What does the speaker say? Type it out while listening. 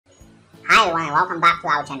Hi everyone and welcome back to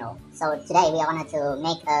our channel. So today we are going to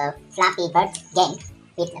make a Flappy bird game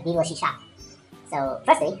with a Visual C#. So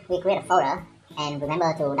firstly, we create a folder and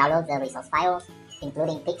remember to download the resource files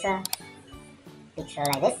including picture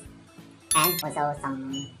like this, and also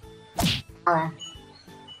some power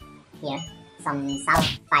here, some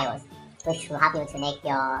sound files which will help you to make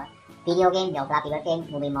your video game, your Flappy bird game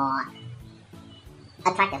will be more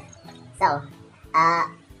attractive. So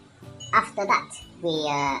after that, we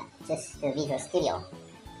just do Visual Studio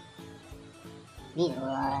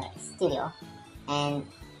and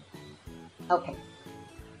open.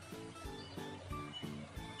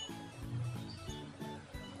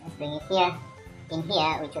 Let's bring it here. In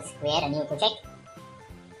here, we just create a new project.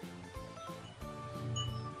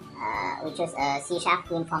 We choose a C#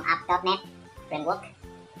 uniform app.net framework.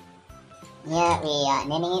 Here we are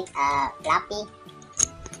naming it Flappy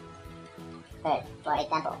bird, for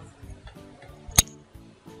example.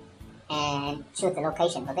 And choose the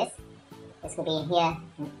location for this. This could be here,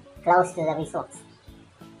 close to the resource,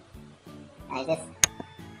 like this,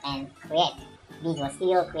 and create Visual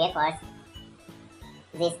Studio. Create for us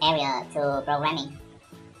this area to programming.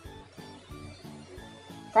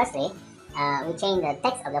 Firstly, we change the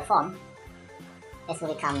text of the form. This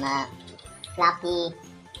will become Flappy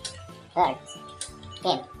bird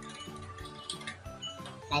game,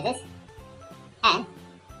 like this. And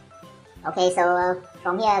okay, so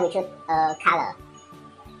from here we choose a color.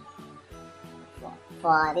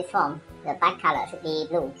 For this form, the back color should be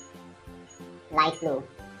blue, light blue,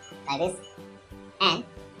 like this. And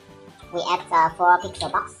we add 4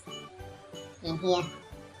 pixel box in here.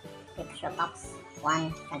 Pixel box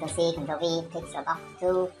 1, Ctrl C, Ctrl V, pixel box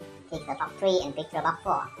 2, pixel box 3, and pixel box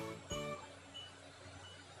 4.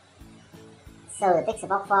 So the pixel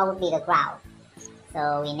box 4 would be the ground.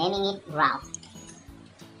 So we're naming it ground.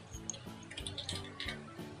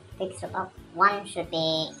 Pixel box 1 should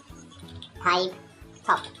be type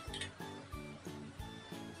top.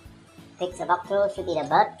 Pixel box 2 should be the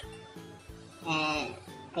bird. And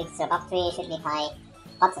pixel box 3 should be type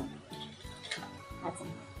button.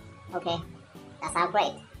 Okay, that sounds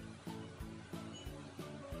great.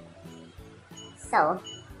 So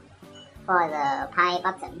for the pie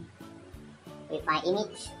button, we find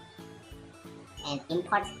image and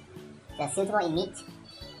import the suitable image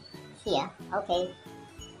here. Okay,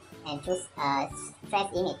 and choose a straight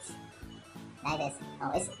image like this.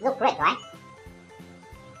 Oh, it looks great, right?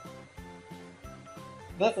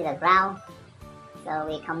 This is the ground, so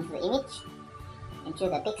we come to the image and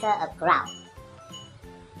choose the picture of ground.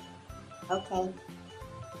 Okay.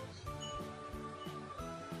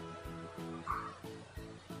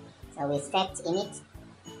 So we stretch image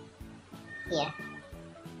here.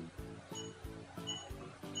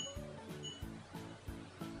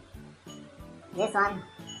 This one,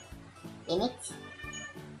 image.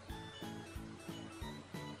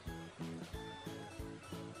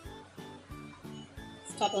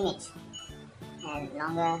 Stretch image and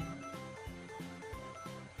longer.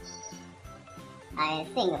 I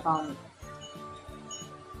think the form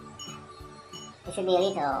it should be a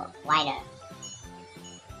little wider.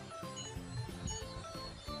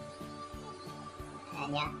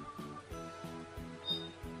 And yeah,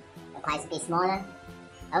 the pie should be smaller.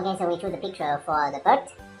 Okay, so we choose the picture for the bird.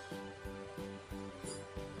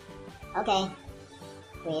 Okay,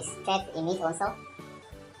 we stretch the image also.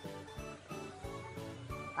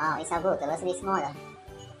 Wow, it's so good, the bird should be smaller.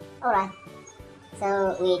 Alright,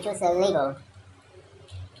 so we choose a label.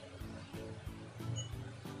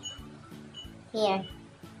 Here.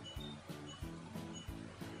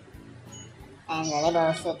 And the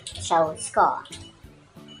label should show score.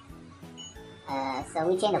 So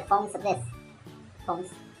we change the fonts of this.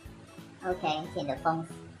 Fonts. Okay, change the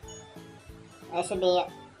fonts. It should be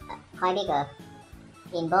quite bigger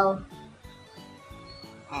in bold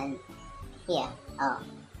and here. Oh,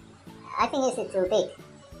 I think this is too big.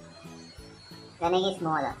 Then make it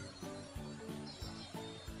smaller.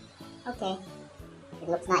 Okay, it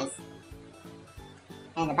looks nice.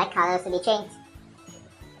 And the back color should be changed.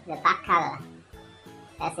 The back color.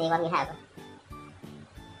 Let's see what we have.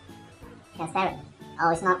 Transparent. Oh,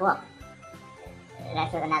 it's not work.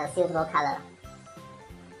 Let's choose another suitable color.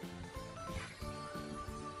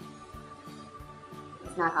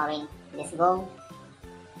 It's not orange. It's gold.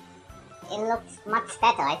 It looks much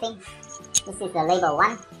better, I think. This is the label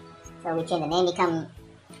 1. So we change the name, become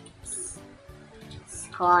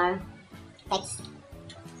score text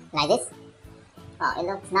like this. Oh, it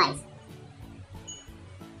looks nice.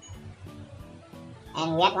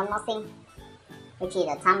 And we add one more thing, which is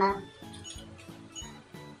a timer.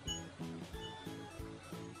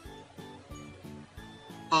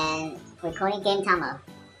 And we call it game timer.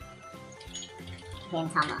 Game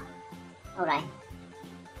timer. Alright.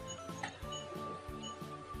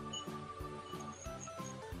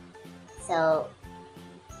 So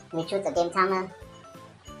we choose the game timer,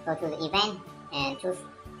 go to the event and choose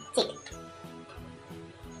tick.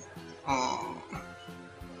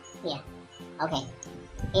 Here. Okay.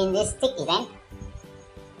 In this tick event,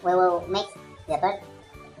 we will make the bird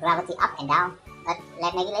gravity up and down, but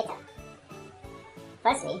let's make it later.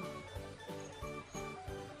 Firstly,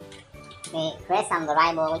 we create some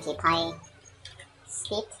variable which is pi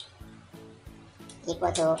speed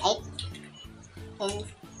equal to 8 and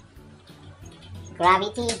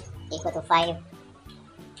gravity equal to 5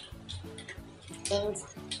 int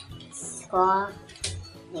score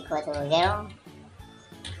equal to 0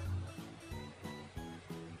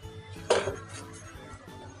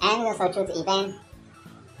 and we also choose the event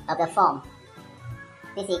of the form.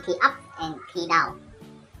 This is key up and key down.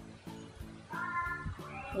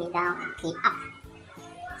 Key down and key up.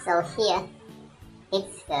 So here,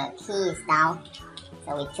 if the key is down,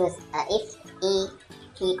 so we choose if E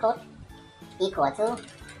key code equal to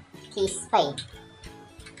key space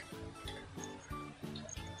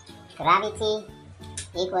gravity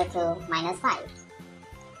equal to -5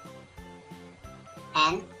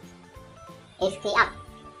 and if key up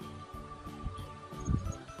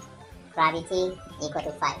gravity equal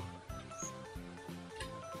to 5.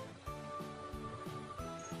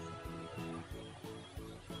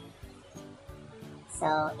 So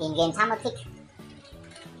in game timer tick,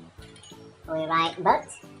 we write bird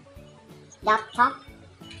dot top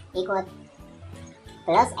equal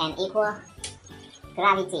plus and equal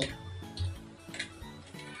gravity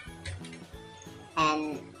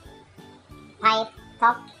and pipe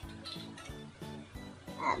top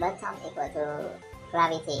bird top equal to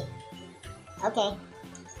gravity. Okay,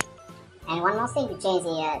 and one more thing to change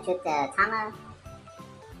the choose the timer,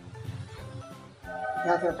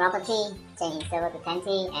 go to property, change interval to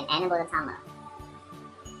 20 and enable the timer.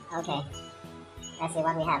 Okay, let's see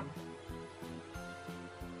what we have.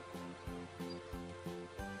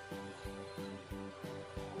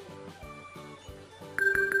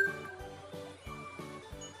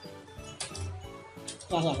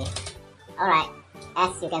 Here. Alright,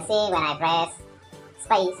 as you can see, when I press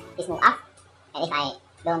space, it moves up, and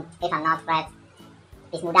if I'm not press,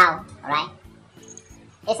 it moves down. Alright,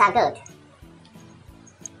 it's all good.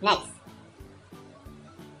 Next,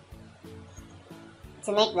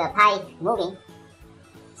 to make the pipe moving,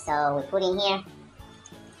 so we put in here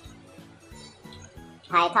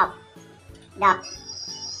pipe top dot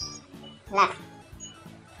left.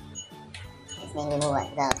 This means we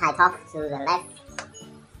move the pipe top to the left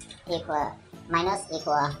equal minus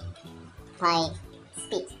equal pi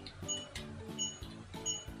speed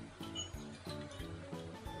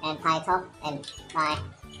and pi top and pi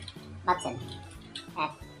button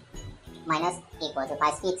at minus equal to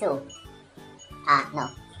pi speed 2. No,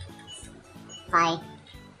 pi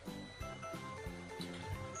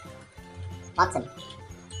bottom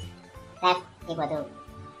left equal to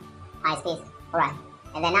pi speed. Alright,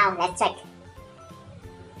 and then now let's check.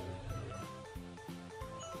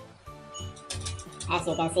 As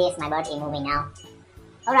you can see, my bird is moving now.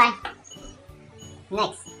 Alright,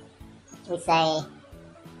 next we say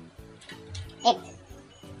if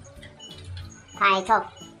pi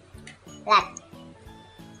top left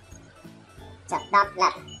dot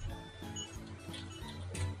left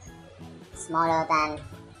smaller than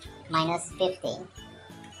 -50.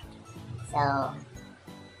 So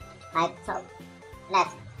pi top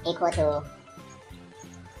left equal to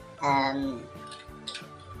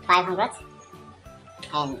 500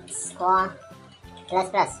 and score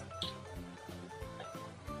plus.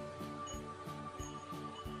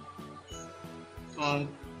 And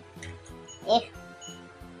if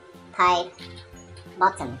pipe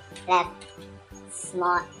bottom left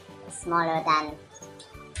smaller than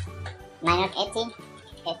 -80,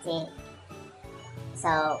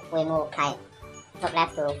 so we move pipe top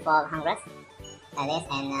left to 400 like this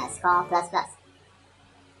and score plus.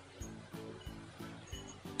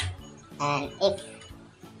 And if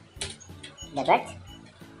the bird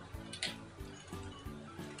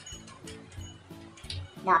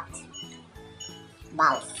dot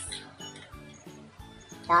bounce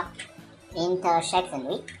dot intersection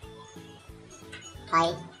with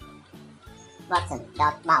pi button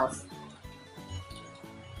dot bounce.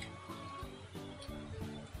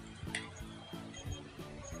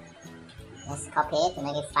 Let's copy it to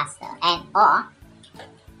make it faster. And or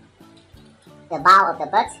the bow of the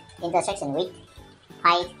bird intersection with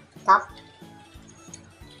pi top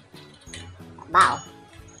bow,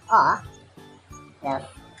 or the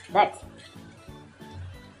bird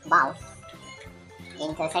bounce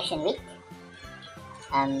intersection with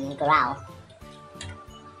ground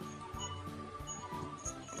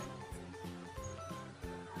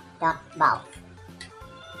dot bounce.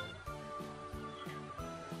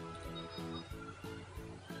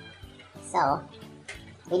 So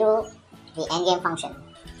we do the endgame function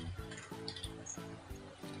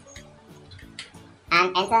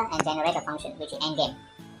and enter and generate a function which is endgame.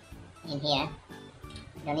 In here,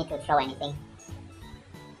 don't need to throw anything.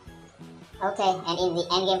 Okay, and in the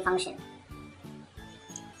endgame function,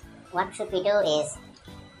 what should we do is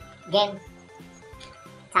game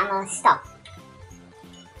timer stop.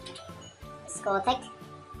 Score take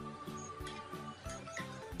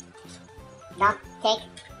dot take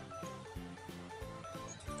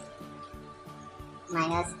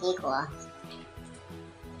minus equal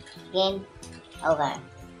game over.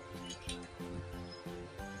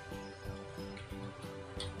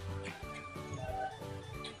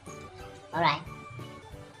 Alright.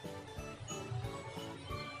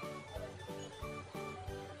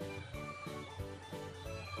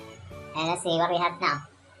 And let's see what we have now.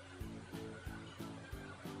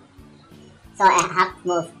 So I have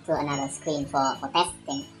moved to another screen for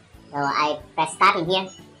testing. So I press start in here.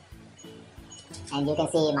 And you can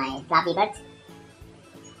see my Flappy bird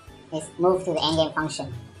is moved to the endgame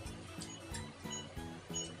function.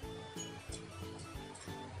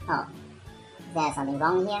 Oh, is there something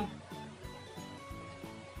wrong here?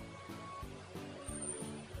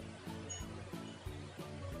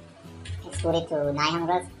 Let's put it to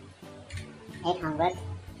 900, 800.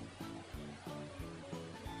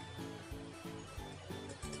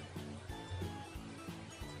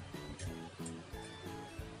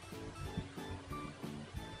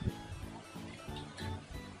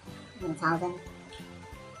 $1,000.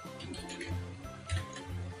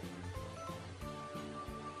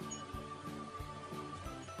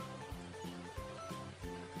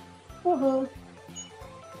 Woohoo!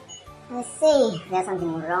 Let's see, there's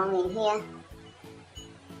something wrong in here.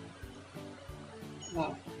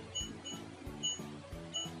 There.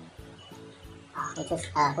 Oh, we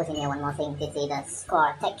just put in here one more thing. This is the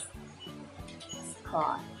score text.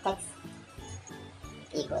 Score text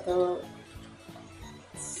equal to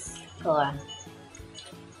score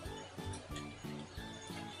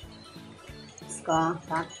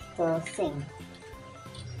dot to string.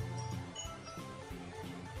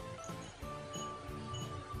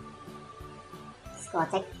 Score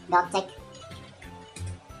text dot text.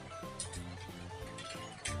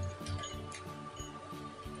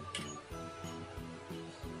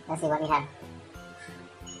 Let's see what we have.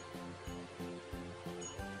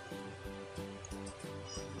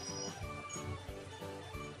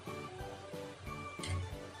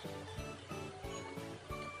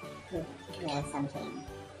 There's something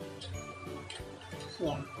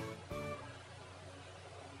here.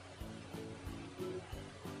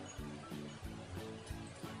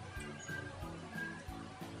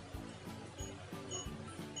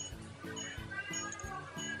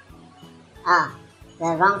 Ah, the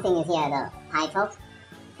wrong thing is here, the pi top.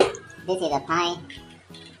 This is the pi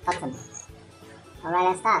button. Alright,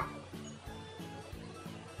 let's start.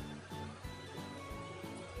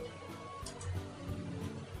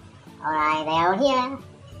 Alright, they are here.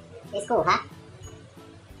 It's cool, huh?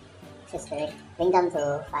 Just bring them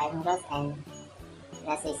to 500 and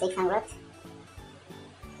let's see 600.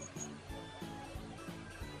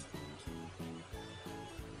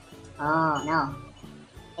 Oh no,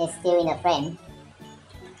 it's still in the frame.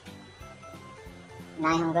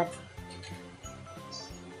 900.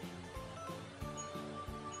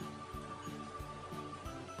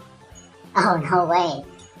 Oh no way,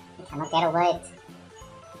 you cannot get away it.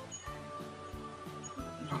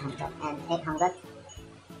 900 and 800.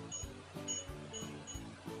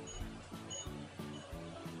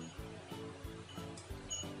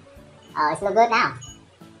 Oh, it's look good now.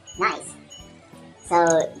 Nice. So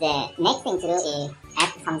the next thing to do is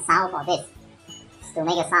add some sound for this. To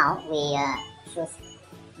make a sound, we should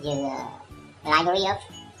use the library of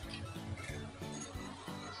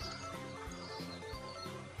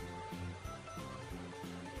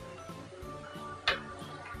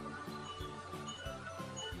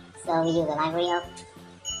So we use the library of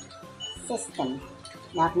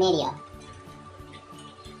system.media.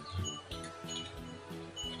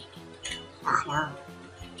 Ah no,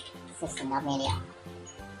 system.media.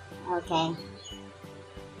 Okay.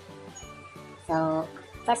 So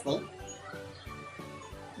firstly,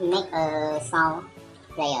 we make a sound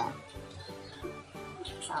player.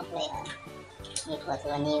 Sound player equal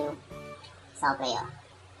to a new sound player.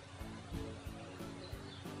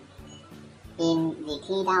 in the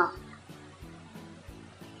key down,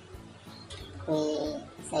 we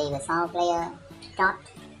say the sound player dot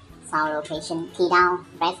sound location key down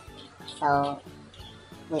press. So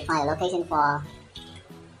we find a location for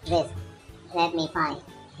this. Let me find.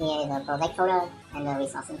 Here is the project folder and the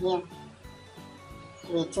resource in here.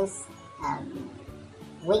 We choose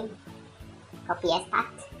wing, copy as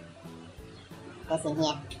path. That's in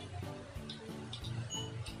here.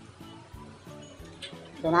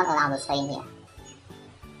 Do not allow the stay in here.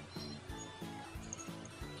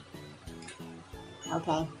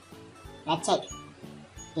 Okay, let's check.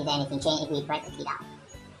 Is there anything change if we press the key down?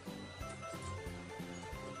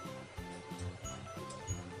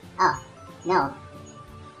 Oh, no.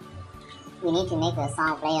 We need to make the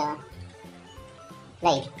sound player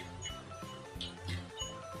play.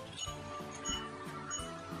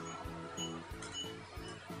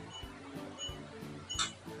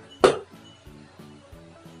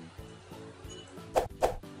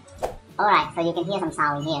 Alright, so you can hear some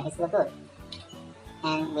sound in here, it's look good.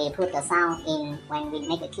 And we put the sound in when we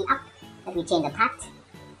make the key up. Let me change the path.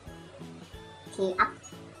 Key up.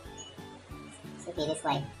 Should be this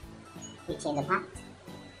way. We change the path.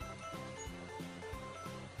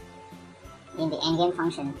 In the endgame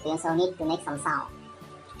function, we also need to make some sound.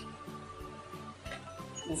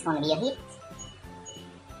 This is going to be a hit.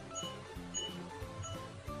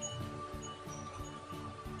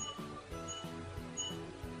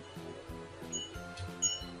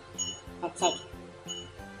 Let's check.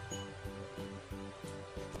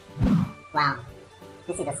 Wow,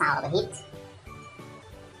 this is the sound of a hit.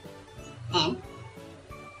 And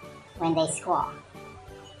when they score,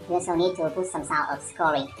 we also need to put some sound of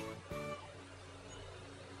scoring.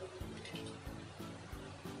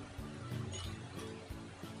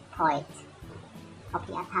 Point,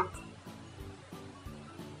 copy a path.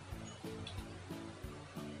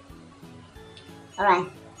 Alright,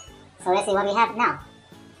 so let's see what we have now.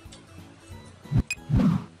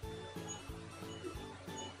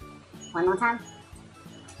 One more time.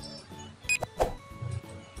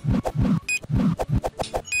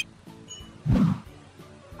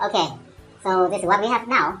 Okay, so this is what we have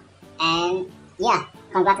now. And yeah,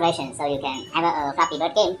 congratulations. So you can have a Flappy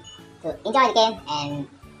Bird game to enjoy the game, and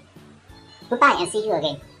goodbye and see you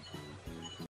again.